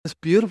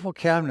beautiful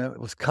cabinet. It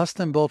was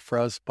custom built for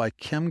us by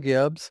Kim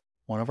Gibbs,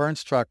 one of our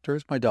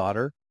instructors, my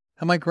daughter,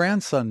 and my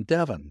grandson,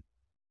 Devin.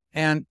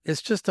 And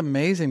it's just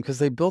amazing because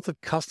they built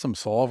it custom.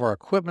 So all of our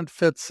equipment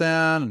fits in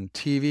and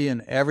TV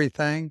and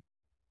everything.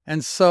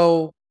 And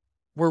so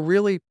we're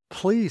really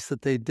pleased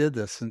that they did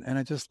this. And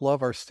I just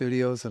love our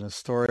studios in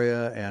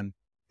Astoria and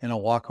in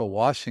Owaco,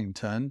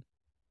 Washington.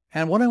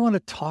 And what I want to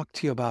talk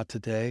to you about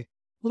today,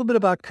 a little bit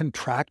about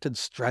contracted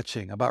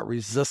stretching, about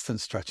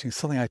resistance stretching,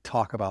 something I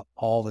talk about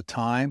all the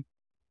time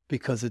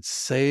because it's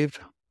saved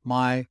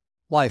my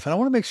life. And I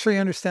want to make sure you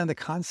understand the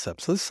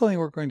concept. So this is something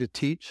we're going to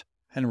teach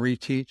and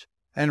reteach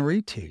and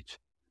reteach.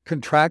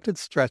 Contracted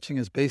stretching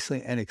is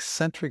basically an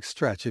eccentric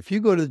stretch. If you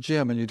go to the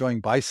gym and you're doing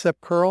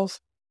bicep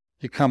curls,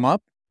 you come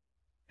up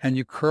and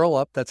you curl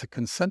up. That's a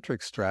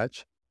concentric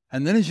stretch.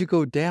 And then as you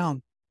go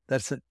down,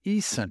 that's an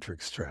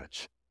eccentric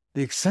stretch.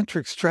 The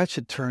eccentric stretch,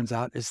 it turns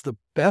out, is the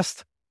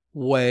best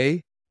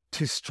way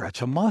to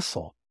stretch a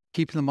muscle,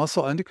 keeping the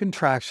muscle under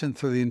contraction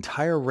through the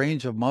entire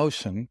range of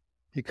motion.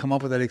 You come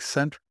up with that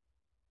eccentric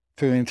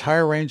through the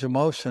entire range of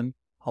motion,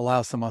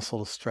 allows the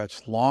muscle to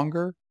stretch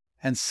longer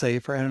and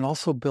safer, and it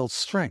also builds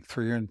strength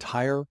through your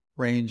entire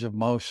range of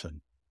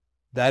motion.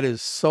 That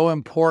is so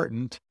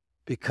important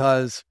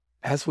because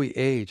as we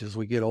age, as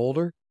we get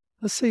older,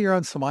 let's say you're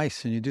on some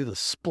ice and you do the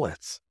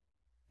splits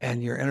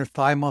and your inner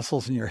thigh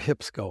muscles and your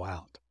hips go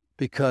out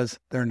because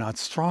they're not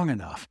strong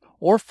enough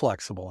or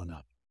flexible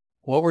enough.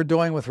 What we're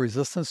doing with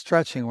resistance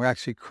stretching, we're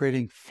actually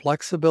creating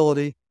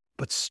flexibility,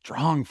 but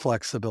strong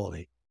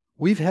flexibility.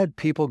 We've had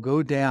people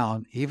go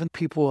down, even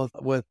people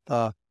with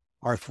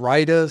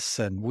arthritis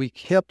and weak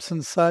hips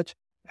and such,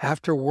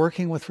 after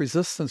working with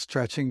resistance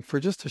stretching for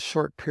just a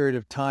short period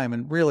of time.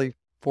 And really,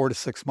 4 to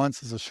 6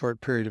 months is a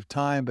short period of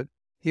time. But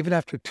even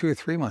after 2 or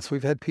 3 months,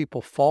 we've had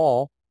people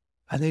fall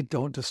and they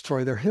don't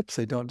destroy their hips.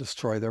 They don't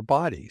destroy their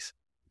bodies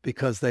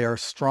because they are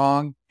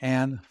strong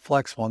and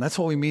flexible. And that's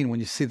what we mean when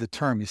you see the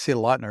term. You see it a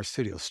lot in our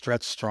studio,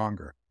 stretch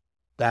stronger.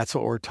 That's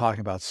what we're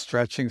talking about,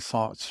 stretching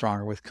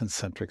stronger with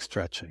concentric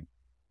stretching,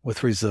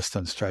 with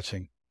resistance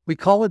stretching. We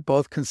call it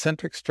both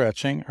concentric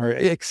stretching or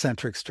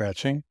eccentric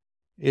stretching.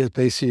 Is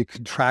basically you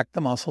contract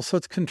the muscle. So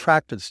it's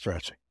contracted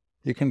stretching.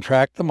 You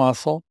contract the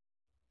muscle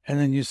and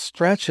then you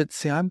stretch it.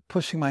 See, I'm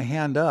pushing my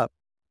hand up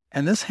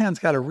and this hand's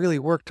got to really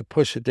work to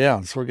push it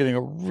down. So we're getting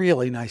a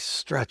really nice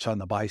stretch on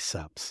the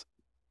biceps.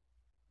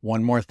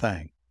 One more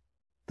thing.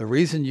 The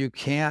reason you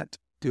can't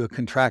do a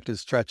contracted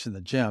stretch in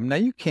the gym, now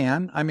you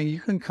can. I mean, you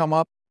can come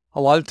up.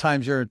 A lot of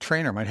times your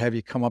trainer might have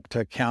you come up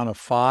to a count of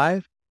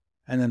 5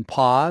 and then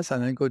pause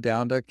and then go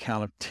down to a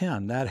count of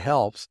 10. That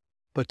helps.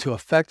 But to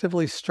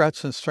effectively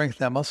stretch and strengthen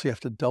that muscle, you have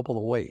to double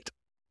the weight.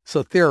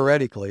 So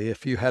theoretically,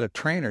 if you had a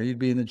trainer, you'd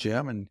be in the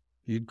gym and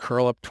you'd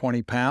curl up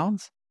 20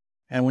 pounds.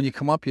 And when you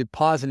come up, you'd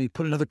pause and you'd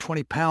put another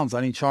 20 pounds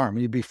on each arm.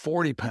 And you'd be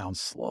 40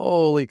 pounds,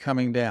 slowly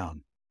coming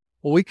down.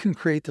 Well, we can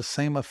create the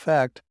same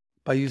effect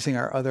by using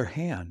our other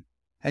hand.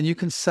 And you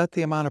can set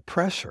the amount of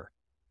pressure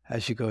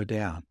as you go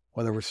down,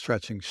 whether we're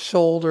stretching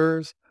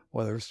shoulders,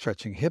 whether we're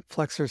stretching hip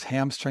flexors,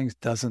 hamstrings,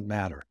 doesn't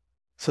matter.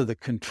 So the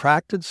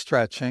contracted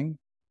stretching,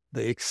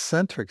 the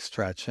eccentric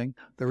stretching,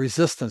 the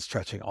resistance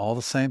stretching, all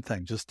the same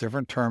thing, just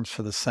different terms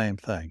for the same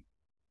thing.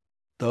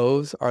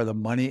 Those are the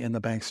money in the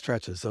bank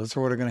stretches. Those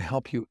are what are going to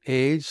help you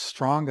age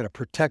strong, going to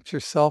protect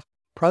yourself,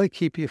 probably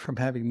keep you from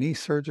having knee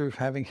surgery,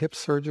 having hip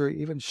surgery,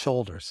 even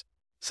shoulders.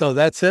 So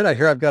that's it. I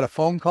hear I've got a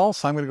phone call,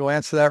 so I'm going to go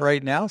answer that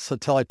right now. So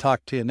till I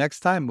talk to you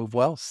next time, move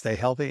well, stay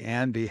healthy,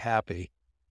 and be happy.